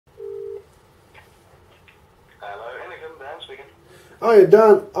Hi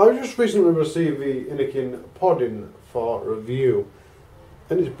Dan, I just recently received the Innokin Podin for review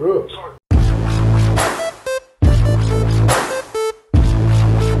and it's broke.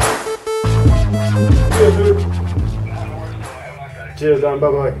 Cheers dude. Cheers Dan,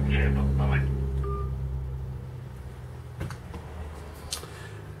 bye bye.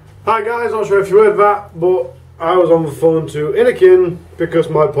 Hi guys, not sure if you heard that, but I was on the phone to Innokin because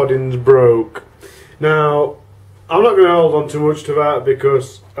my Podin's broke. Now, I'm not going to hold on too much to that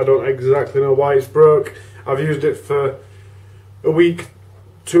because I don't exactly know why it's broke. I've used it for a week,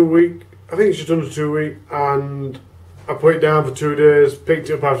 2 weeks, I think it's just under 2 weeks, and I put it down for 2 days, picked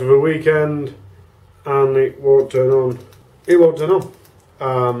it up after the weekend, and it won't turn on. It won't turn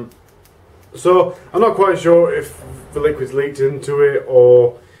on. So I'm not quite sure if the liquid's leaked into it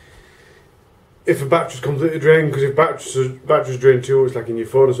or if the battery's completely drained, because if battery's drained too much, like in your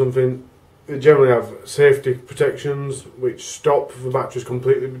phone or something, they generally have safety protections which stop the batteries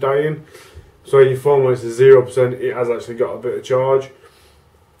completely dying. So in your phone when it's 0%, it has actually got a bit of charge.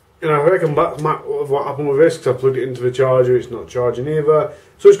 And I reckon that's what happened with this, because I plugged it into the charger, it's not charging either.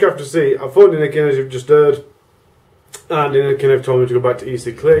 So just have to see. I phoned Innokin, as you've just heard, and Innokin have told me to go back to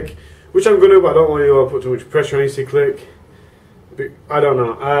Easy Click, which I'm going to, but I don't want you to put too much pressure on Easy Click. I don't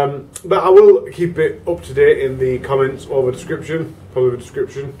know. But I will keep it up to date in the comments or the description, probably the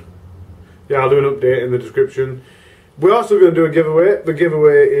description. Yeah, I'll do an update in the description. We're also going to do a giveaway. The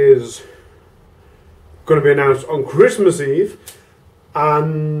giveaway is going to be announced on Christmas Eve.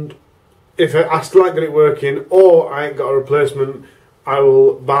 And if I still ain't got it working or I ain't got a replacement, I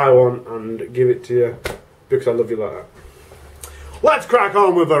will buy one and give it to you because I love you like that. Let's crack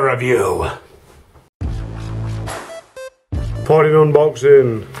on with the review. Podin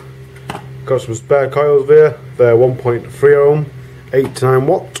unboxing. Got some spare coils there. They're 1.3 ohm, 8 to 9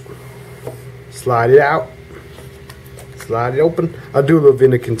 watt. Slide it out, slide it open. I do love the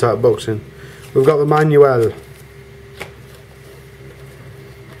Innokin type boxing. We've got the manual.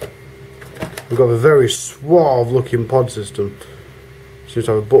 We've got a very suave looking pod system. Seems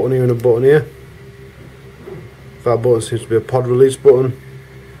to have a button here and a button here. That button seems to be a pod release button.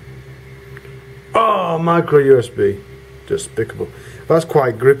 Oh, micro USB. Despicable. That's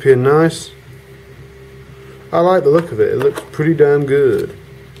quite grippy and nice. I like the look of it. It looks pretty damn good.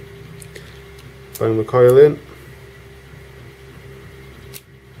 Bang the coil in.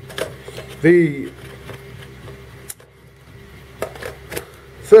 The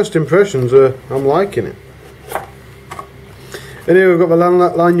first impressions are I'm liking it. And here we've got the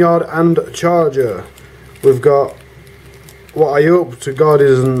lanyard and charger. We've got what I hope to God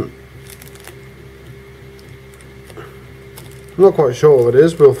isn't. I'm not quite sure what it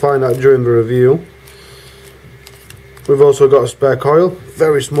is. We'll find out during the review. We've also got a spare coil,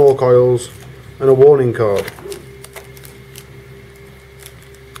 very small coils, and a warning card.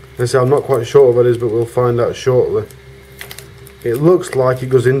 I'm not quite sure what it is, but we'll find out shortly. It looks like it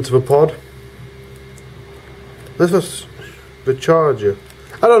goes into the pod. This is the charger.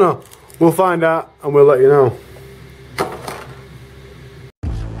 I don't know. We'll find out and we'll let you know.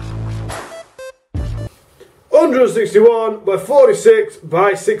 (161 by 46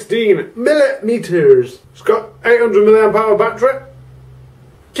 by 16 millimeters). It's got 800 milliamp hour battery.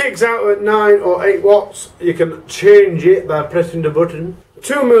 Kicks out at 9 or 8 watts. You can change it by pressing the button.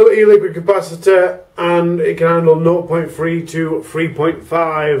 2mm e-liquid capacitor, and it can handle 0.3 to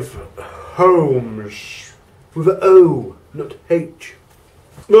 3.5 ohms. With an O, not H.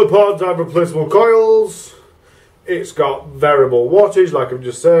 The pods have replaceable coils. It's got variable wattage, like I've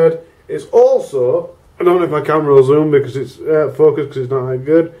just said. It's also, I don't know if my camera will zoom because it's focused because it's not that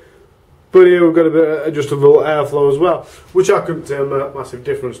good. But here we've got a bit of adjustable airflow as well, which I couldn't tell a massive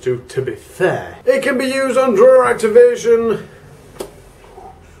difference to be fair. It can be used on drawer activation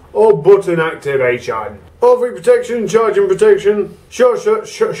or button activation. Overheat protection, charging protection, short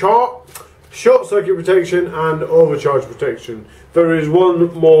circuit protection and overcharge protection. There is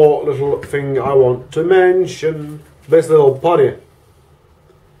one more little thing I want to mention. This little pod here. It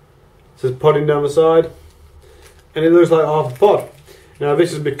says Podin down the side and it looks like half a pod. Now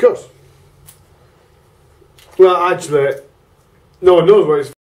this is because, well, actually, no one knows what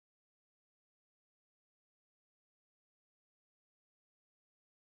it's.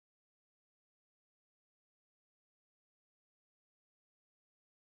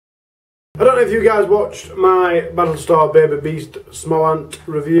 I don't know if you guys watched my Battlestar Baby Beast Small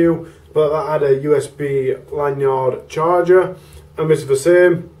review, but that had a USB lanyard charger, and this is the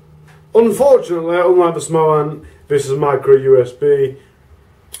same. Unfortunately, unlike the Small, this is micro USB.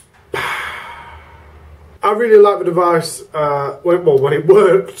 I really like the device. When it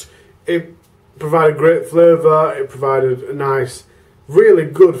worked, it provided great flavour, it provided a nice Really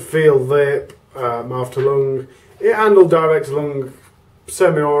good feel vape, mouth to lung. It handled direct to lung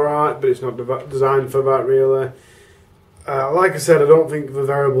semi alright, but it's not designed for that really. Like I said, I don't think the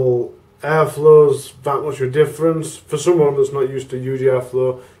variable airflow's that much of a difference. For someone that's not used to huge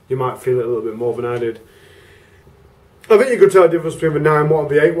airflow, you might feel it a little bit more than I did. I think you could tell the difference between the 9 watt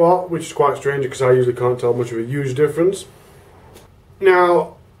and the 8 watt, which is quite strange because I usually can't tell much of a huge difference.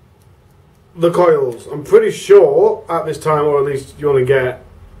 Now, the coils. I'm pretty sure at this time, or at least you only get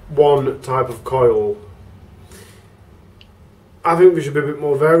one type of coil. I think there should be a bit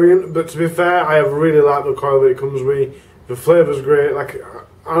more variant, but to be fair, I have really liked the coil that it comes with. The flavour's great, like,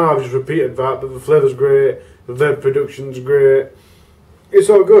 I know I've just repeated that, but the flavour's great, the vape production's great. It's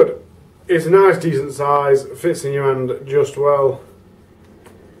all good. It's a nice, decent size, fits in your hand just well.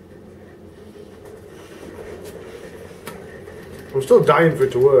 I'm still dying for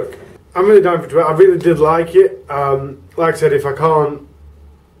it to work. I'm really dying for it to work. I really did like it. Like I said, if I can't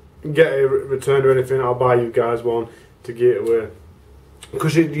get a return or anything, I'll buy you guys one to give it away.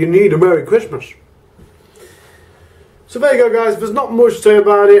 Because you need a Merry Christmas. So there you go, guys. There's not much to say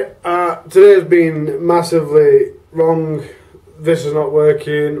about it. Today's been massively wrong. This is not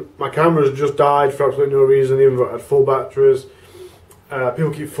working. My camera's just died for absolutely no reason, even though I had full batteries.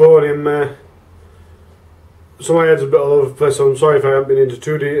 People keep phoning me. So my head's a bit all over the place, so I'm sorry if I haven't been into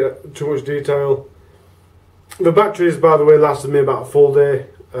too much detail. The batteries, by the way, lasted me about a full day.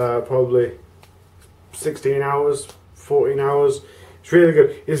 Probably 16 hours, 14 hours. It's really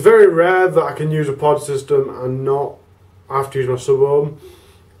good. It's very rare that I can use a pod system and not have to use my sub-ohm.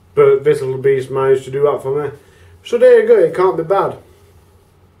 But this little beast managed to do that for me. So there you go, it can't be bad.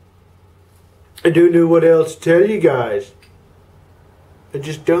 I don't know what else to tell you guys. I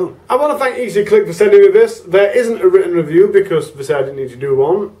just don't. I want to thank EasyClick for sending me this. There isn't a written review because they said I didn't need to do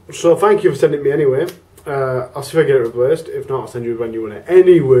one. So thank you for sending it me anyway. I'll see if I get it replaced. If not, I'll send you a brand new one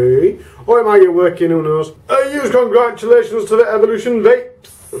anyway. Or it might get working, who knows. A huge congratulations to the Evolution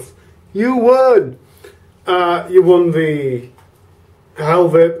Vapes. You won. You won the Hell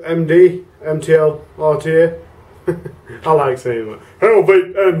Vape MD, MTL, RTA. I like saying that. Hell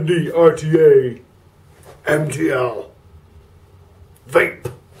Vape MD, RTA, MTL.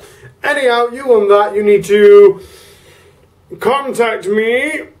 Vape. Anyhow, you won that. You need to contact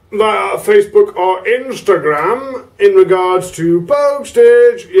me via Facebook or Instagram in regards to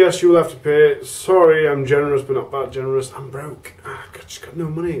postage. Yes, you'll have to pay. Sorry, I'm generous, but not that generous. I'm broke. I just got no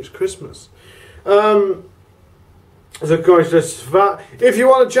money. It's Christmas. So congratulations for that. If you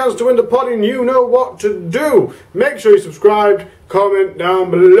want a chance to win the Podin, you know what to do. Make sure you subscribe, comment down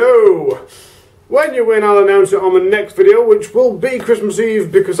below. When you win, I'll announce it on the next video, which will be Christmas Eve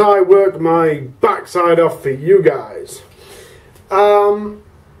because I work my backside off for you guys. Sorry,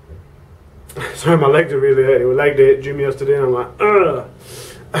 my legs are really hurting. We leg day at gym yesterday and I'm like, ugh.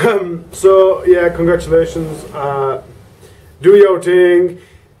 So, yeah, congratulations. Do your thing.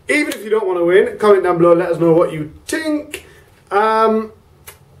 Even if you don't want to win, comment down below, let us know what you think. And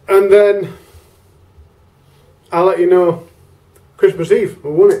then I'll let you know Christmas Eve,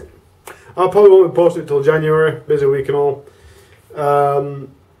 we won it. I probably won't post it till January, busy week and all. The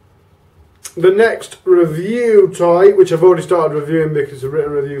next review toy, which I've already started reviewing because it's a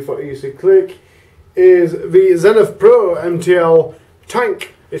written review for EasyClick, is the Zenith Pro MTL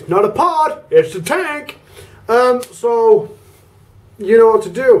tank. It's not a pod, it's a tank. So you know what to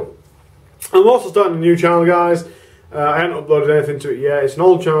do. I'm also starting a new channel, guys. I haven't uploaded anything to it yet. It's an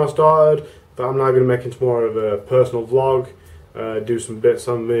old channel I started, but I'm now going to make it more of a personal vlog. Do some bits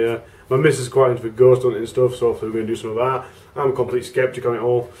on there. My missus is quite into the ghost hunting and stuff, so hopefully we're going to do some of that. I'm a complete skeptic on it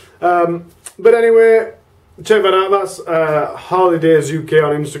all. But anyway, check that out. That's Harley Days UK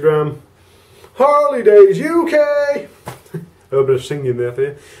on Instagram. Harley Days UK! A little bit of singing there for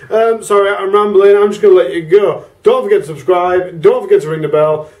you. Sorry, I'm rambling. I'm just going to let you go. Don't forget to subscribe. Don't forget to ring the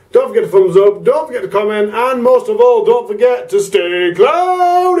bell. Don't forget to thumbs up. Don't forget to comment. And most of all, don't forget to stay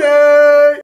cloudy!